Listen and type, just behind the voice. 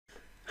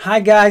Hi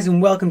guys,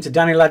 and welcome to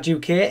Danny Ladd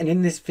UK, and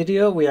in this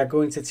video we are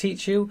going to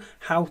teach you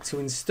how to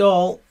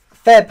install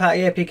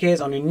third-party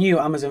APKs on your new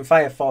Amazon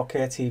Fire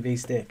 4K TV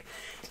stick.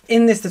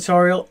 In this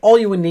tutorial, all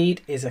you will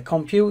need is a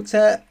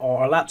computer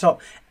or a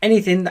laptop,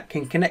 anything that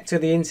can connect to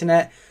the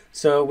internet,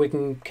 so we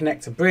can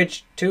connect a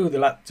bridge to the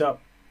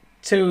laptop,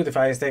 to the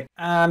Fire Stick,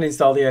 and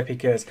install the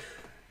APKs.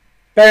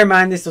 Bear in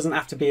mind, this doesn't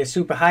have to be a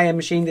super high-end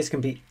machine. This can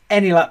be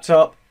any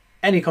laptop,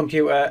 any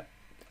computer.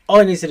 All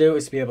it needs to do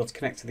is to be able to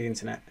connect to the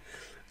internet.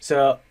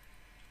 So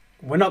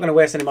we're not going to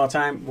waste any more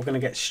time. We're going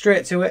to get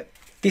straight to it.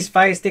 This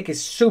Fire Stick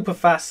is super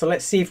fast, so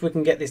let's see if we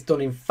can get this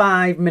done in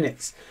 5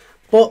 minutes.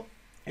 But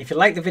if you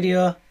like the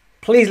video,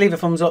 please leave a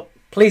thumbs up,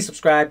 please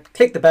subscribe,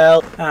 click the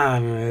bell,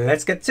 and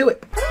let's get to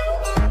it.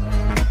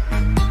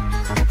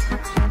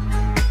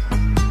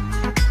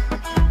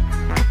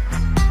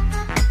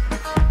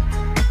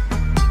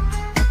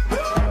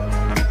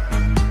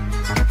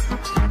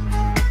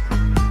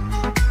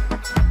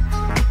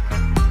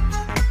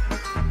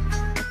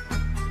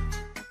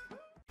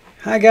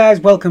 Hi guys,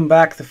 welcome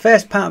back. The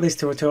first part of this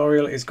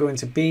tutorial is going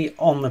to be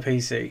on the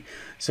PC.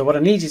 So what I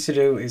need you to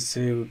do is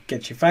to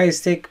get your Fire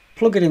Stick,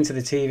 plug it into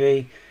the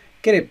TV,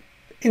 get it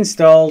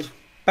installed,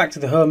 back to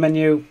the home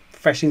menu.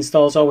 Fresh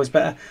install is always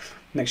better.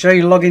 Make sure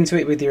you log into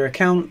it with your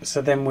account, so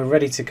then we're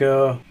ready to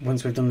go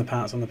once we've done the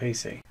parts on the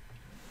PC.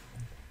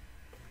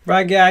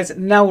 Right guys,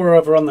 now we're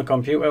over on the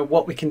computer.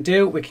 What we can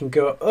do, we can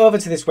go over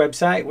to this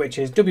website, which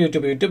is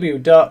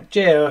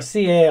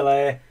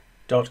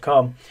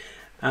www.jocala.com.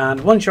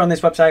 And once you're on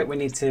this website, we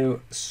need to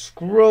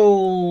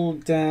scroll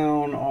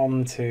down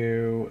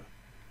onto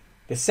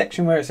the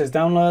section where it says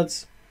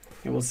downloads.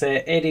 It will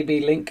say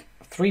ADB link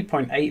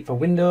 3.8 for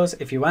Windows.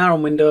 If you are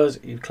on Windows,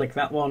 you click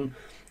that one.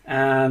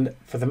 And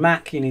for the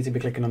Mac, you need to be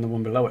clicking on the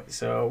one below it.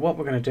 So what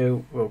we're going to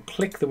do, we'll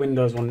click the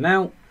Windows one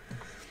now.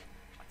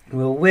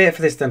 We'll wait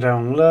for this to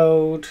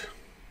download.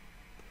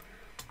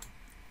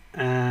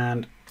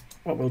 And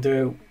what we'll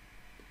do,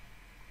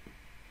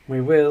 we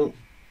will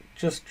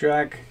just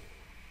drag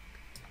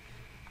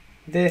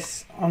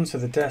this onto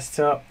the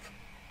desktop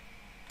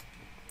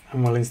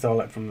and we'll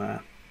install it from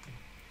there.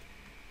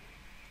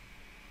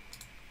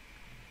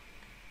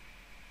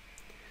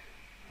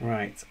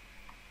 Right,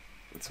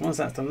 so once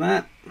that's done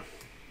that,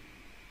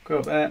 go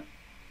up there,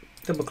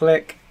 double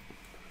click,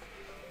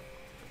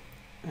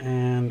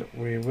 and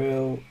we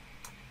will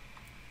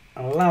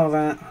allow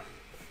that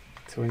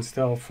to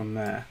install from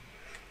there.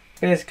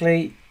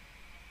 Basically,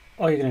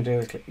 all you're going to do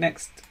is click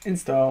next,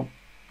 install,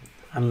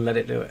 and let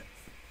it do it.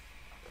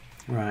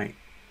 Right,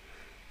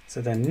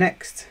 so then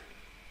next,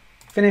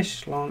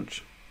 finish,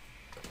 launch.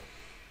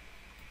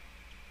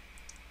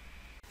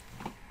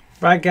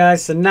 Right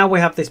guys, so now we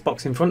have this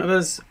box in front of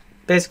us.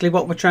 Basically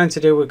what we're trying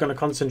to do, we're going to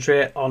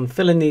concentrate on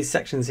filling these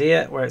sections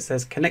here where it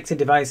says connected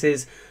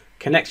devices,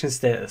 connection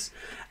status.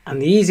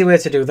 And the easy way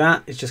to do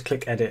that is just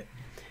click edit.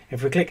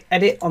 If we click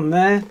edit on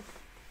there,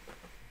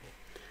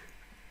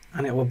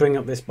 and it will bring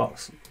up this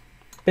box.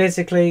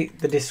 Basically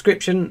the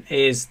description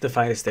is the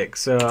Fire Stick.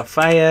 So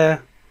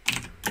Fire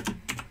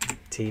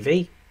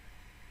TV.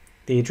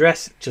 The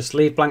address, just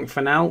leave blank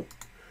for now.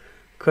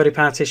 Code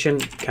partition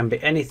can be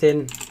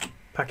anything.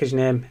 Package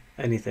name,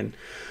 anything.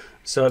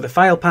 So the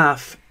file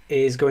path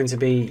is going to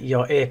be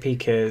your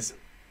APKs.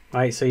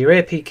 Right, so your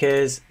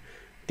APKs,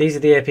 these are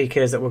the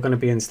APKs that we're going to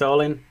be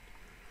installing.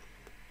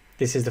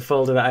 This is the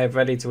folder that I have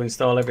ready to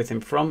install everything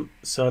from.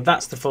 So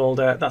that's the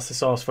folder, that's the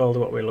source folder,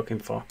 what we're looking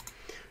for.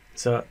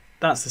 So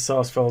that's the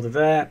source folder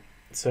there.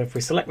 So if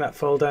we select that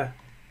folder,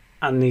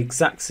 and the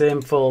exact same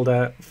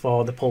folder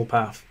for the pull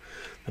path.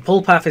 The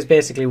pull path is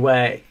basically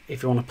where,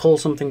 if you want to pull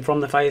something from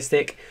the Fire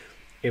Stick,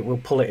 it will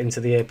pull it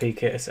into the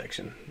APK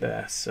section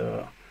there.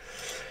 So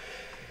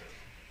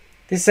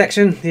this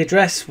section, the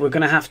address, we're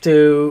now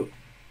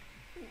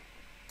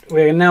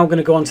going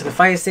to go onto the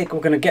Fire Stick.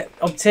 We're going to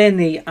obtain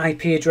the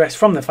IP address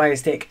from the Fire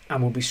Stick,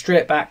 and we'll be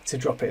straight back to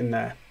drop it in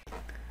there.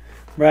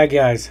 Right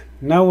guys,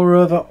 now we're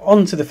over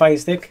onto the Fire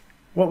Stick.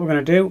 What we're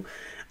going to do,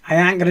 I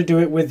ain't going to do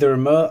it with the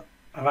remote.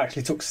 I've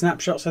actually took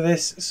snapshots of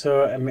this,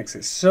 so it makes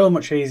it so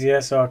much easier,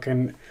 so I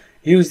can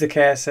use the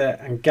cursor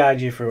and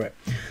guide you through it.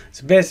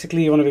 So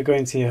basically you want to be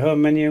going to your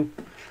home menu,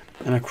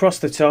 and across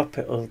the top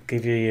it will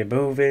give you your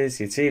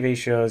movies, your TV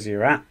shows,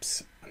 your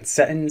apps and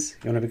settings.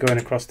 You want to be going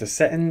across the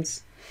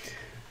settings,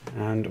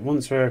 and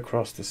once we're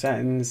across the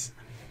settings,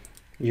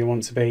 you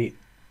want to be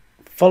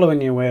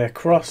following your way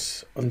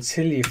across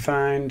until you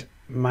find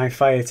My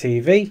Fire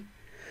TV.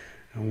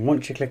 And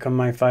once you click on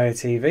My Fire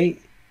TV,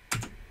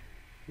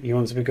 you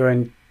want to be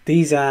going,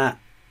 these are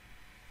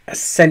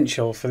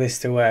essential for this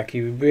to work.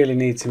 You really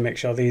need to make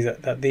sure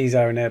that these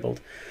are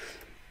enabled.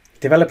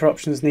 Developer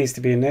options needs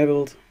to be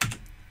enabled,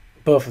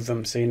 both of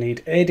them. So you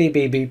need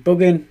ADB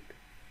debugging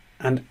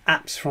and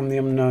apps from the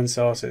unknown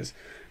sources.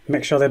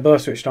 Make sure they're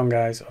both switched on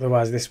guys,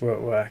 otherwise this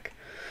won't work.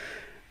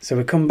 So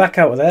we come back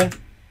out of there,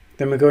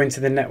 then we go into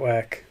the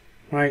network,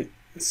 right?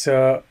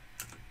 So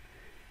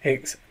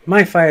it's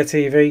My Fire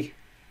TV,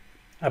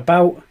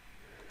 about,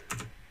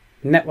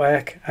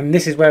 network, and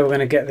this is where we're going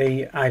to get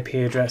the IP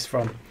address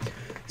from.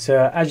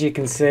 So as you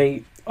can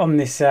see, On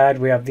this side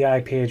we have the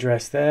IP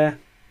address there,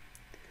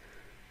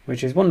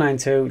 which is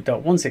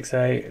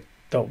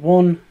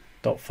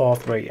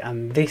 192.168.1.43,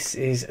 and this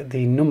is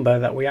the number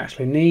that we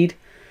actually need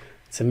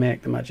to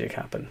make the magic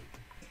happen.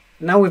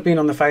 Now we've been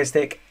on the Fire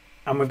Stick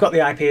and we've got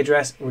the IP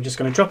address, we're just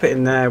going to drop it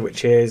in there,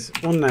 which is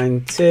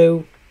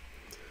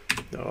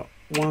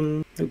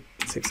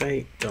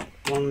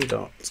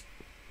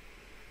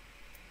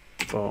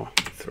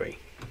 192.168.1.43.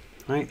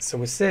 Right, so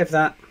we'll save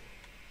that,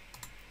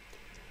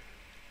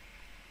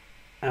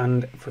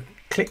 and if we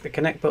click the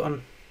connect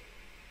button,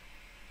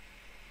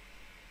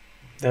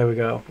 there we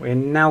go. We're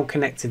now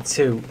connected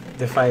to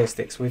the Fire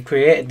Stick. So we've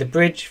created the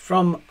bridge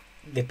from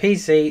the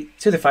PC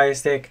to the Fire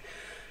Stick,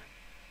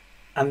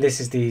 and this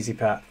is the easy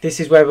part. This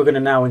is where we're going to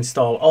now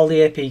install all the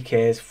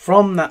APKs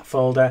from that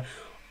folder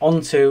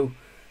onto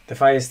the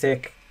Fire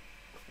Stick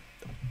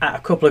at a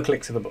couple of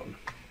clicks of a button.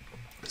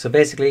 So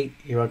basically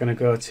you are going to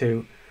go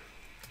to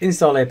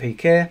install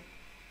APK,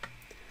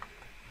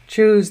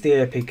 choose the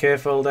APK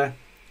folder,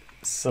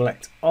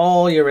 select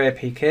all your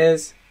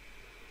APKs,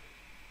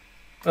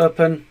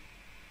 open,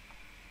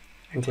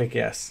 and click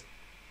yes.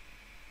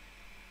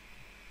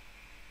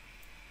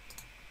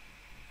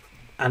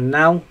 And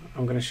now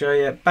I'm going to show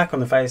you back on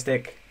the Fire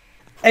Stick.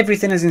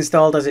 Everything is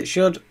installed as it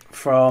should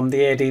from the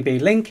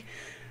ADB link.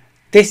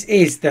 This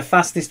is the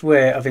fastest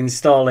way of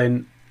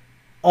installing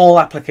all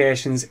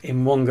applications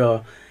in one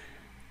go.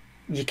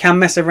 You can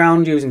mess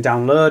around using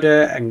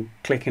Downloader and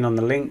clicking on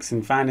the links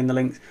and finding the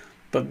links,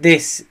 but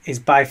this is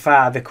by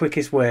far the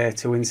quickest way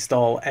to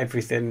install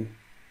everything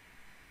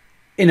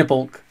in a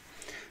bulk.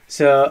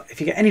 So if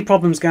you get any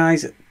problems,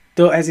 guys,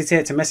 don't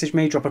hesitate to message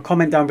me, drop a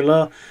comment down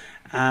below,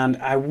 and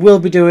I will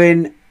be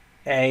doing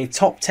a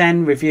top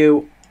 10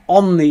 review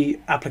on the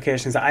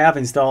applications that I have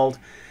installed.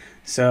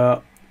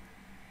 So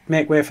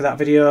make way for that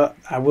video.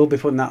 I will be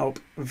putting that up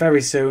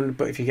very soon.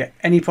 But if you get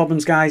any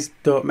problems, guys,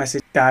 don't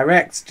message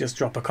direct, just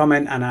drop a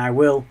comment and I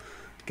will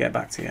get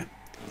back to you.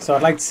 So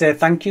I'd like to say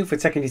thank you for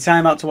taking your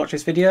time out to watch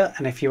this video,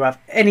 and if you have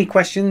any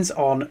questions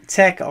on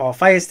tech or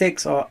Fire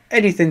Sticks or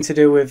anything to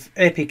do with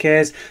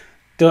APKs,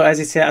 don't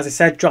hesitate, as I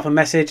said, drop a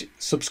message,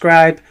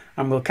 subscribe,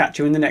 and we'll catch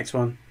you in the next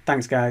one.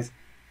 Thanks, guys.